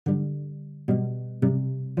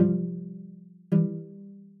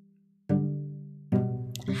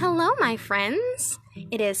Hello, my friends.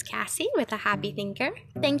 It is Cassie with A Happy Thinker.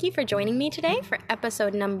 Thank you for joining me today for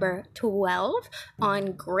episode number 12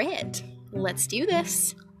 on grit. Let's do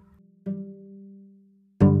this.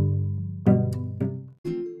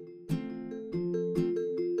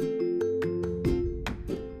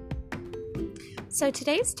 So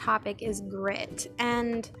today's topic is grit,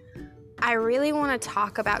 and I really want to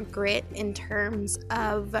talk about grit in terms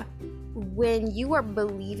of when you are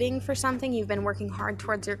believing for something, you've been working hard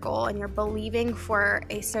towards your goal, and you're believing for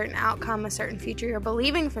a certain outcome, a certain future, you're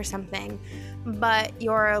believing for something, but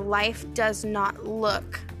your life does not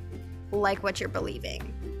look like what you're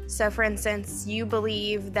believing. So for instance, you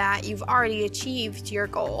believe that you've already achieved your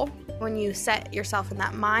goal when you set yourself in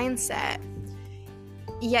that mindset,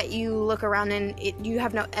 yet you look around and you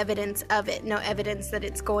have no evidence of it, no evidence that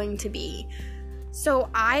it's going to be. So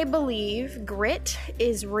I believe grit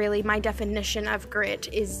is really, my definition of grit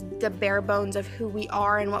is the bare bones of who we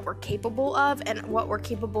are and what we're capable of and what we're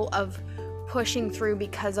capable of pushing through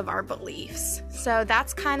because of our beliefs. So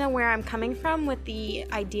that's kind of where I'm coming from with the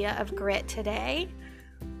idea of grit today.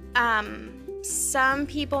 Some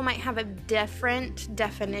people might have a different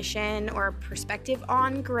definition or perspective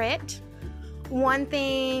on grit. One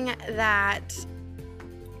thing that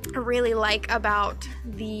I really like about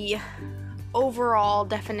the overall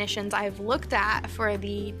definitions I've looked at for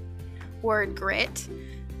the word grit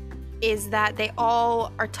is that they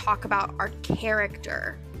all talk about our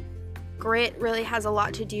character. Grit really has a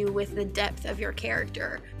lot to do with the depth of your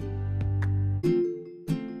character.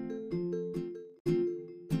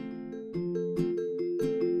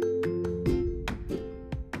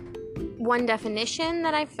 One definition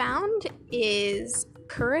that I found is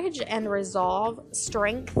courage and resolve,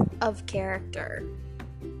 strength of character.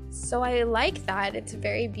 So I like that. It's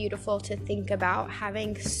very beautiful to think about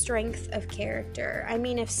having strength of character. I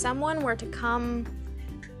mean, if someone were to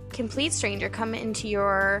complete stranger, come into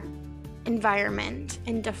your environment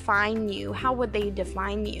and define you, how would they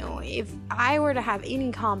define you? If I were to have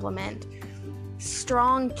any compliment,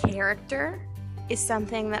 strong character is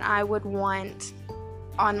something that I would want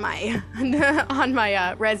on my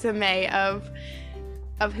resume of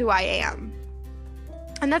who I am.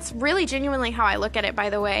 And that's really genuinely how I look at it,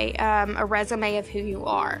 by the way, a resume of who you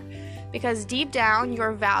are. Because deep down,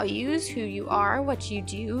 your values, who you are, what you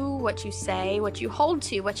do, what you say, what you hold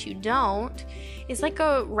to, what you don't, is like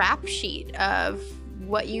a rap sheet of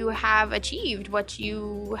what you have achieved, what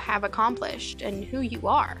you have accomplished, and who you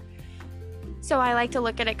are. So I like to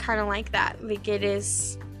look at it kind of like that. Like it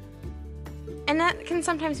is. And that can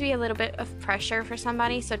sometimes be a little bit of pressure for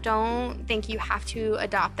somebody, so don't think you have to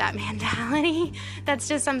adopt that mentality. That's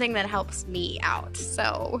just something that helps me out,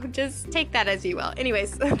 so just take that as you will.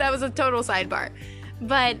 Anyways, that was a total sidebar.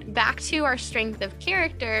 But back to our strength of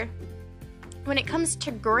character, when it comes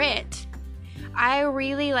to grit, I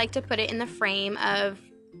really like to put it in the frame of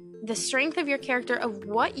the strength of your character of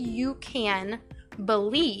what you can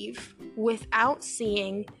believe without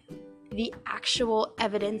seeing the actual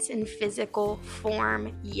evidence in physical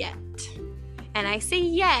form yet. And I say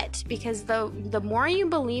yet because the more you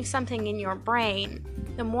believe something in your brain,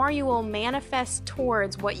 the more you will manifest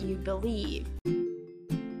towards what you believe.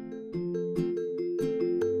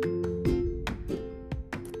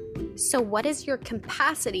 So what is your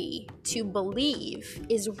capacity to believe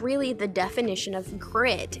is really the definition of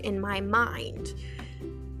grit in my mind.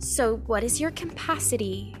 So what is your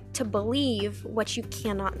capacity to believe what you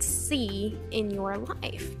cannot see in your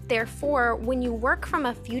life? Therefore, when you work from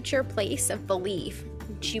a future place of belief,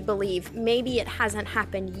 which you believe maybe it hasn't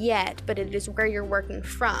happened yet, but it is where you're working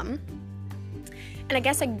from. And I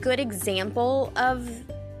guess a good example of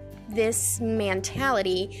this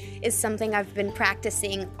mentality is something I've been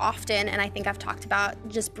practicing often, and I think I've talked about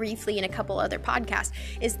just briefly in a couple other podcasts,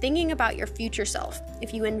 is thinking about your future self.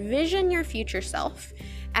 If you envision your future self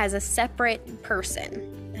as a separate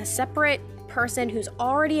person who's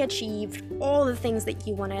already achieved all the things that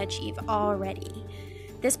you want to achieve already.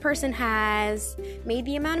 This person has made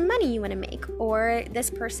the amount of money you want to make, or this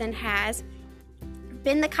person has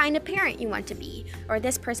been the kind of parent you want to be, or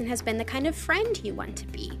this person has been the kind of friend you want to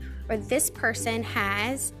be, or this person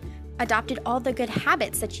has adopted all the good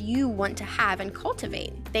habits that you want to have and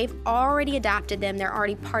cultivate. They've already adopted them. They're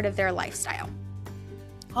already part of their lifestyle.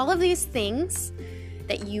 All of these things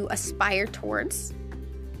that you aspire towards,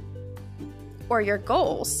 or your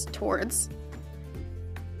goals towards,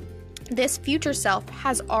 this future self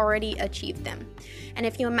has already achieved them. And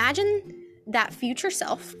if you imagine that future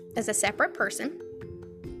self as a separate person,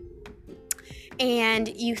 and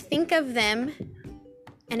you think of them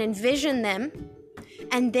and envision them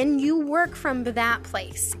And then you work from that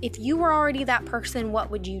place. If you were already that person,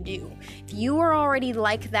 what would you do? If you were already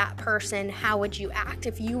like that person, how would you act?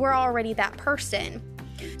 If you were already that person.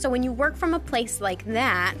 So when you work from a place like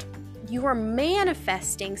that, you are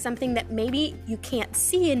manifesting something that maybe you can't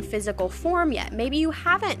see in physical form yet. Maybe you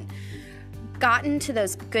haven't gotten to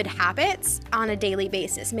those good habits on a daily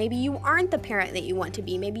basis. Maybe you aren't the parent that you want to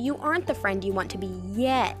be. Maybe you aren't the friend you want to be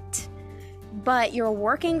yet. But you're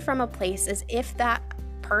working from a place as if that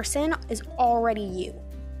person is already you.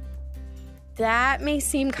 That may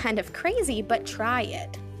seem kind of crazy, but try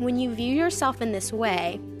it. When you view yourself in this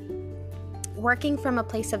way, working from a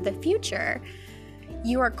place of the future,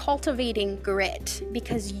 you are cultivating grit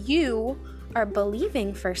because you are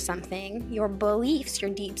believing for something. Your beliefs,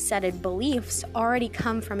 your deep-seated beliefs, already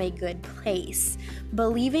come from a good place.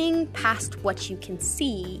 Believing past what you can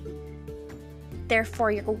see.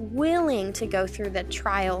 Therefore, you're willing to go through the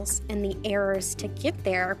trials and the errors to get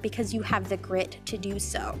there because you have the grit to do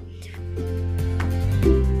so.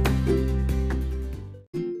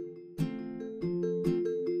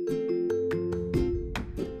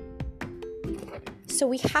 So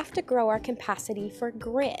we have to grow our capacity for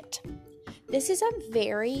grit. This is a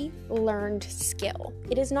very learned skill.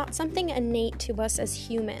 It is not something innate to us as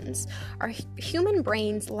humans. Our human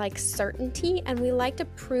brains like certainty, and we like to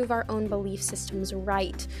prove our own belief systems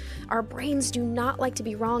right. Our brains do not like to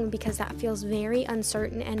be wrong because that feels very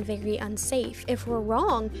uncertain and very unsafe. If we're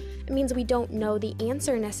wrong, it means we don't know the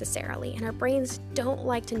answer necessarily, and our brains don't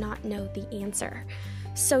like to not know the answer.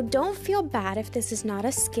 So don't feel bad if this is not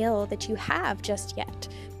a skill that you have just yet,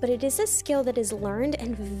 but it is a skill that is learned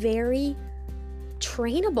and very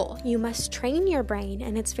trainable. You must train your brain,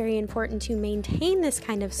 and it's very important to maintain this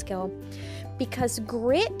kind of skill because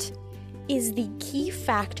grit is the key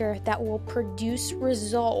factor that will produce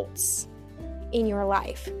results in your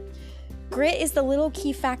life. Grit is the little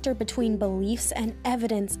key factor between beliefs and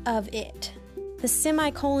evidence of it. The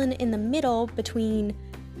semicolon in the middle between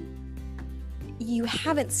you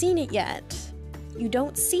haven't seen it yet, you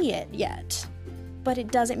don't see it yet, but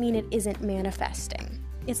it doesn't mean it isn't manifesting.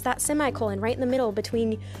 It's that semicolon right in the middle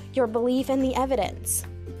between your belief and the evidence.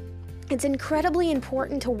 It's incredibly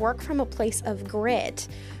important to work from a place of grit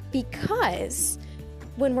because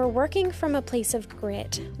when we're working from a place of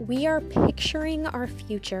grit, we are picturing our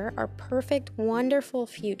future, our perfect, wonderful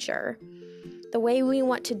future, the way we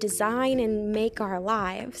want to design and make our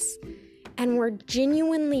lives, and we're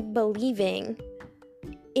genuinely believing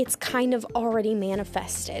it's kind of already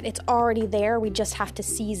manifested. It's already there. We just have to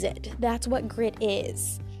seize it. That's what grit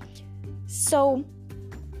is. So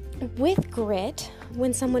with grit,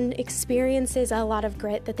 when someone experiences a lot of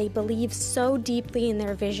grit that they believe so deeply in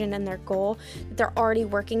their vision and their goal, that they're already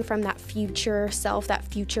working from that future self, that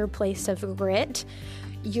future place of grit,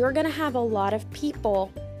 you're going to have a lot of people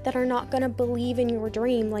that are not going to believe in your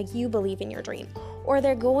dream like you believe in your dream. Or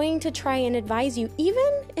they're going to try and advise you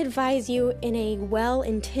in a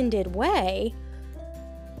well-intended way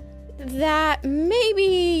that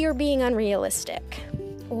maybe you're being unrealistic.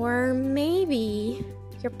 Or maybe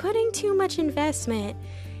you're putting too much investment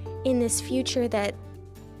in this future that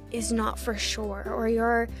is not for sure. Or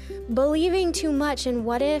you're believing too much in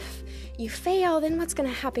what if you fail, then what's going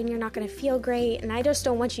to happen? You're not going to feel great. And I just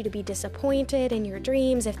don't want you to be disappointed in your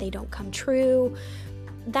dreams if they don't come true.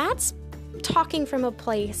 That's talking from a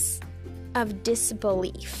place of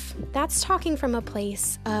disbelief. That's talking from a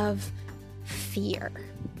place of fear.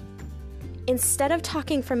 Instead of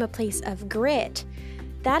talking from a place of grit,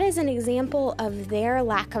 that is an example of their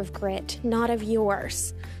lack of grit, not of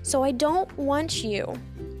yours. So I don't want you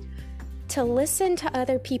to listen to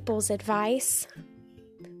other people's advice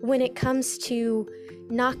when it comes to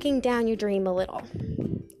knocking down your dream a little,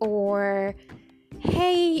 or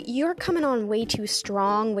hey, you're coming on way too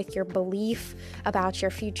strong with your belief about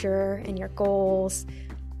your future and your goals,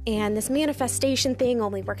 and this manifestation thing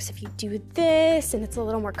only works if you do this, and it's a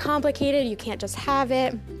little more complicated, you can't just have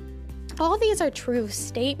it. All these are true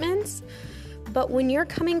statements, but when you're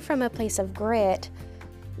coming from a place of grit,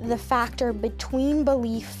 the factor between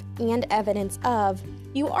belief and evidence of,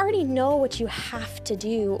 you already know what you have to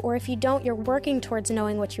do, or if you don't, you're working towards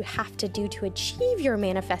knowing what you have to do to achieve your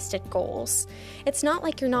manifested goals. It's not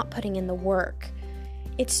like you're not putting in the work.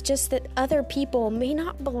 It's just that other people may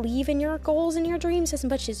not believe in your goals and your dreams as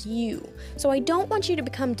much as you. So I don't want you to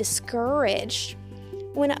become discouraged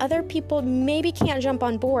when other people maybe can't jump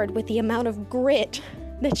on board with the amount of grit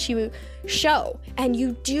that you show. And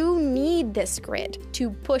you do need this grit to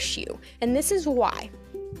push you. And this is why.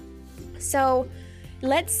 So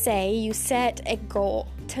let's say you set a goal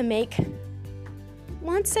to make,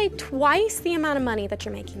 let's say, twice the amount of money that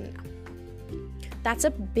you're making now. That's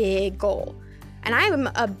a big goal. And I'm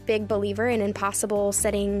a big believer in impossible,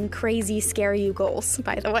 setting crazy, scary you goals,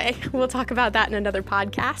 by the way. We'll talk about that in another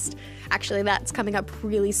podcast. Actually, that's coming up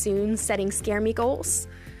really soon, setting scare me goals.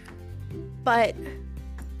 But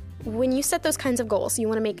when you set those kinds of goals, you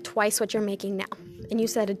want to make twice what you're making now. And you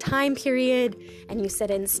set a time period, and you set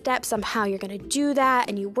in steps on how you're going to do that,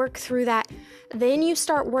 and you work through that. Then you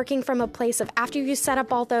start working from a place of, after you set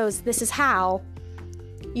up all those, this is how,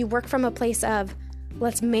 you work from a place of,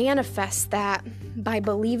 let's manifest that by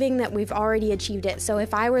believing that we've already achieved it. So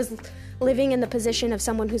if I was living in the position of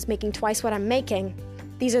someone who's making twice what I'm making,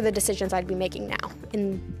 these are the decisions I'd be making now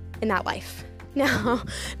in that life. Now,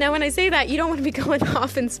 when I say that, you don't want to be going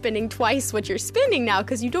off and spending twice what you're spending now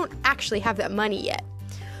because you don't actually have that money yet.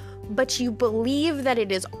 But you believe that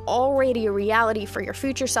it is already a reality for your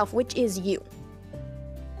future self, which is you.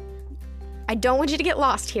 I don't want you to get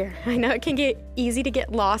lost here. I know it can get easy to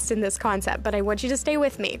get lost in this concept, but I want you to stay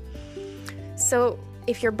with me. So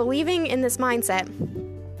if you're believing in this mindset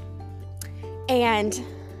and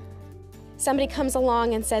somebody comes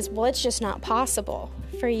along and says, well, it's just not possible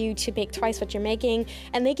for you to make twice what you're making,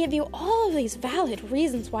 and they give you all of these valid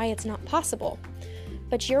reasons why it's not possible,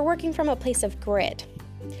 but you're working from a place of grit.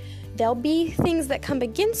 There'll be things that come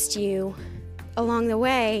against you along the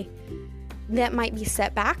way that might be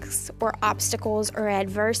setbacks or obstacles or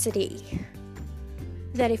adversity.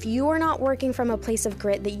 That if you are not working from a place of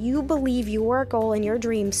grit, that you believe your goal and your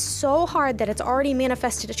dream so hard that it's already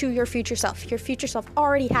manifested to your future self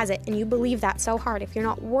already has it, and you believe that so hard, if you're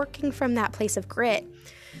not working from that place of grit,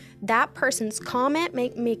 that person's comment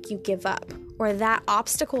may make you give up, or that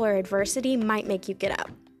obstacle or adversity might make you give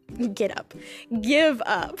up.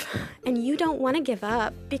 And you don't want to give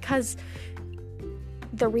up, because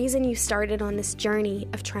the reason you started on this journey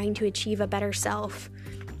of trying to achieve a better self,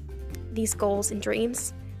 these goals and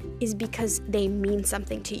dreams, is because they mean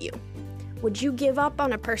something to you. Would you give up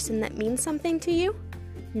on a person that means something to you?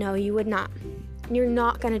 No, you would not. And you're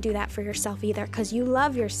not going to do that for yourself either, because you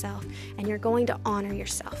love yourself and you're going to honor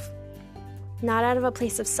yourself. Not out of a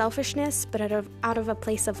place of selfishness, but out of a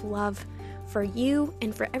place of love for you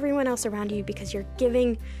and for everyone else around you, because you're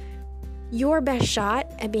giving your best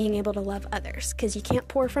shot at being able to love others, because you can't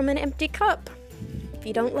pour from an empty cup. If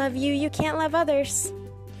you don't love you, you can't love others.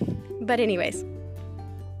 But anyways,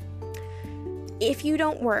 if you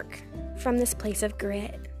don't work from this place of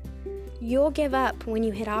grit, you'll give up when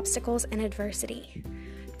you hit obstacles and adversity.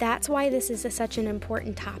 That's why this is such an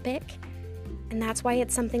important topic, and that's why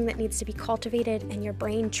it's something that needs to be cultivated and your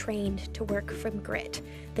brain trained to work from grit.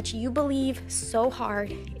 That you believe so hard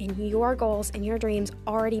in your goals and your dreams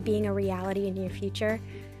already being a reality in your future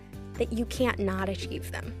that you can't not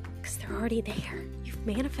achieve them, because they're already there. You've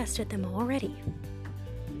manifested them already.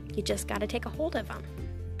 You just got to take a hold of them.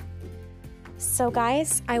 So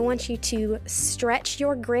guys, I want you to stretch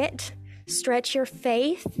your grit, stretch your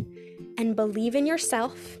faith, and believe in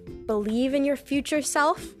yourself, believe in your future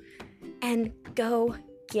self, and go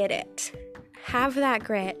get it. Have that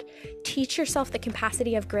grit. Teach yourself the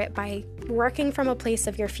capacity of grit by working from a place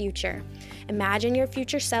of your future. Imagine your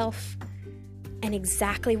future self and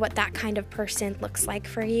exactly what that kind of person looks like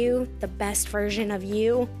for you, the best version of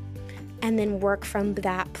you, and then work from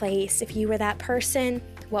that place. If you were that person,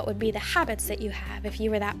 what would be the habits that you have? If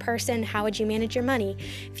you were that person, how would you manage your money?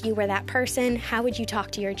 If you were that person, how would you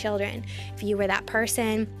talk to your children? If you were that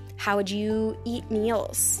person, how would you eat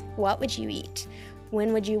meals? What would you eat?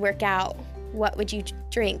 When would you work out? What would you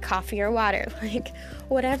drink, coffee or water? Like,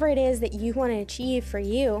 whatever it is that you want to achieve for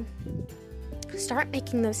you, start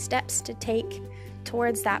making those steps to take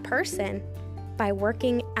towards that person by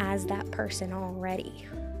working as that person already.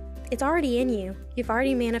 It's already in you. You've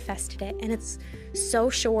already manifested it, and it's so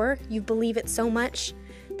sure. You believe it so much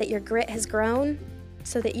that your grit has grown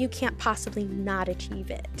so that you can't possibly not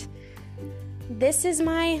achieve it. This is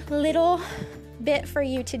my little bit for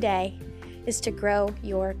you today, is to grow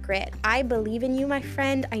your grit. I believe in you, my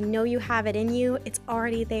friend. I know you have it in you. It's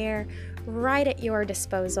already there, right at your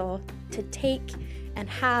disposal to take and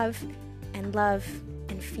have and love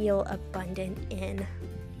and feel abundant in.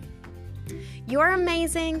 You're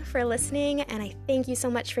amazing for listening, and I thank you so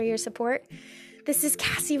much for your support. This is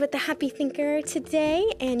Cassie with The Happy Thinker today,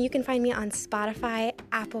 and you can find me on Spotify,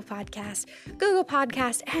 Apple Podcast, Google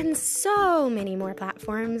Podcast, and so many more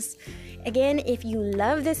platforms. Again, if you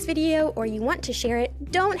love this video or you want to share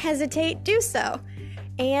it, don't hesitate, do so.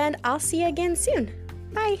 And I'll see you again soon.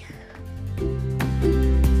 Bye.